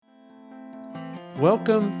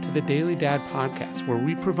Welcome to the Daily Dad Podcast, where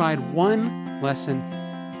we provide one lesson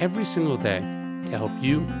every single day to help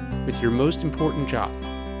you with your most important job,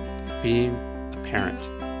 being a parent.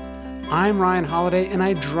 I'm Ryan Holiday, and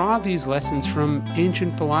I draw these lessons from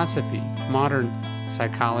ancient philosophy, modern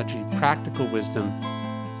psychology, practical wisdom,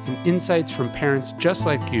 and insights from parents just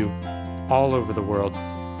like you all over the world.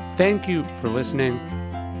 Thank you for listening,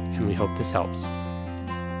 and we hope this helps.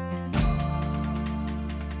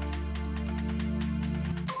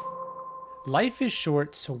 Life is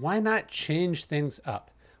short, so why not change things up?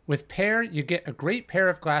 With Pair, you get a great pair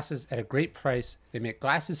of glasses at a great price. They make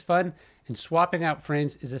glasses fun, and swapping out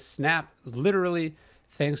frames is a snap, literally,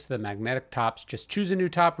 thanks to the magnetic tops. Just choose a new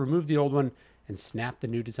top, remove the old one, and snap the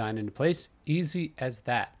new design into place. Easy as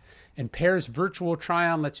that. And Pair's virtual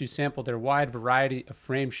try-on lets you sample their wide variety of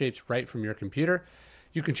frame shapes right from your computer.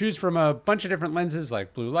 You can choose from a bunch of different lenses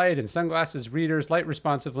like blue light and sunglasses, readers,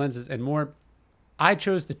 light-responsive lenses, and more. I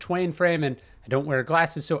chose the Twain frame, and I don't wear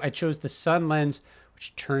glasses, so I chose the Sun lens,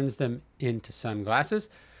 which turns them into sunglasses.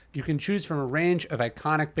 You can choose from a range of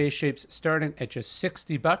iconic base shapes starting at just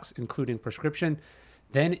 $60, including prescription.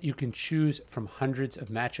 Then you can choose from hundreds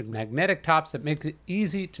of matching magnetic tops that make it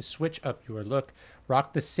easy to switch up your look.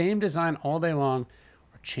 Rock the same design all day long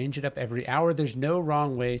or change it up every hour. There's no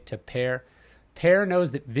wrong way to pair. Pair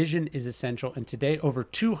knows that vision is essential, and today over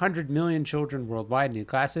 200 million children worldwide need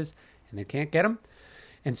glasses, and they can't get them.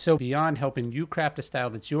 And so beyond helping you craft a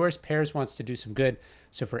style that's yours, Pairs wants to do some good.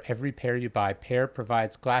 So for every pair you buy, Pair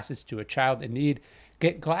provides glasses to a child in need.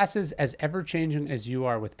 Get glasses as ever-changing as you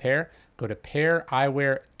are with Pair. Go to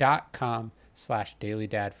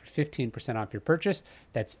paireyewear.com/dailydad for 15% off your purchase.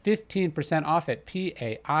 That's 15% off at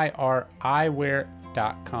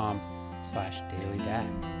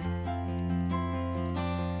paireyewear.com/dailydad.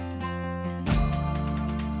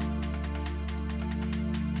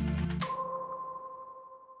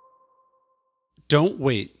 Don't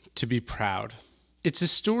wait to be proud. It's a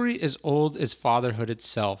story as old as fatherhood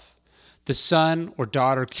itself. The son or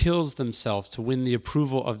daughter kills themselves to win the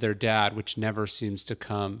approval of their dad, which never seems to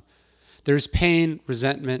come. There's pain,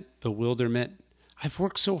 resentment, bewilderment. I've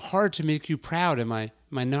worked so hard to make you proud. Am I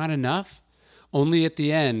not enough? Only at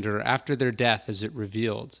the end or after their death is it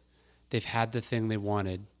revealed. They've had the thing they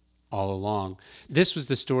wanted all along. This was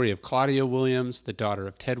the story of Claudia Williams, the daughter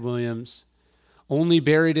of Ted Williams. Only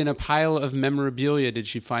buried in a pile of memorabilia did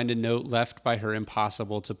she find a note left by her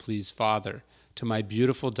impossible-to-please father. To my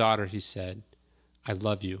beautiful daughter, he said, I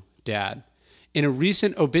love you, Dad. In a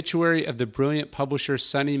recent obituary of the brilliant publisher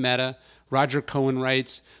Sonny Mehta, Roger Cohen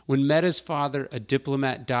writes, when Mehta's father, a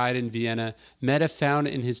diplomat, died in Vienna, Mehta found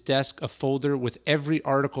in his desk a folder with every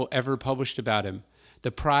article ever published about him.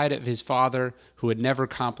 The pride of his father, who had never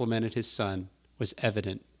complimented his son, was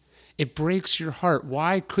evident. It breaks your heart.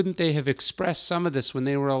 Why couldn't they have expressed some of this when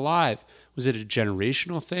they were alive? Was it a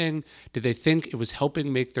generational thing? Did they think it was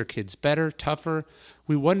helping make their kids better, tougher?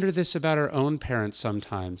 We wonder this about our own parents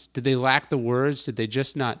sometimes. Did they lack the words? Did they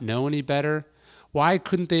just not know any better? Why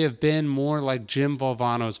couldn't they have been more like Jim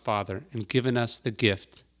Valvano's father and given us the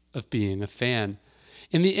gift of being a fan?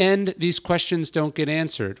 In the end, these questions don't get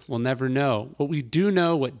answered. We'll never know. What we do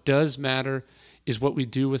know, what does matter, is what we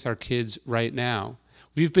do with our kids right now.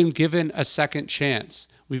 We've been given a second chance.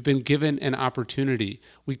 We've been given an opportunity.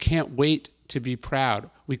 We can't wait to be proud.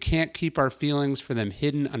 We can't keep our feelings for them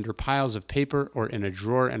hidden under piles of paper or in a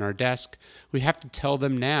drawer in our desk. We have to tell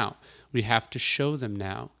them now. We have to show them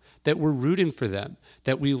now that we're rooting for them,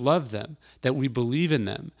 that we love them, that we believe in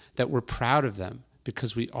them, that we're proud of them,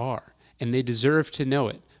 because we are. And they deserve to know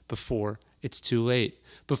it before it's too late,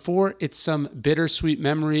 before it's some bittersweet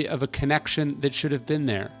memory of a connection that should have been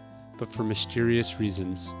there, but for mysterious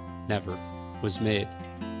reasons, never was made.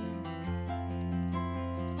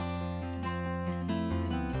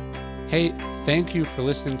 Hey, thank you for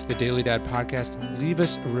listening to the Daily Dad Podcast. Leave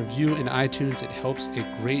us a review in iTunes. It helps a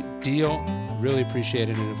great deal. Really appreciate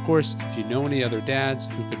it. And of course, if you know any other dads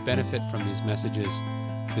who could benefit from these messages,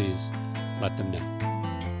 please let them know.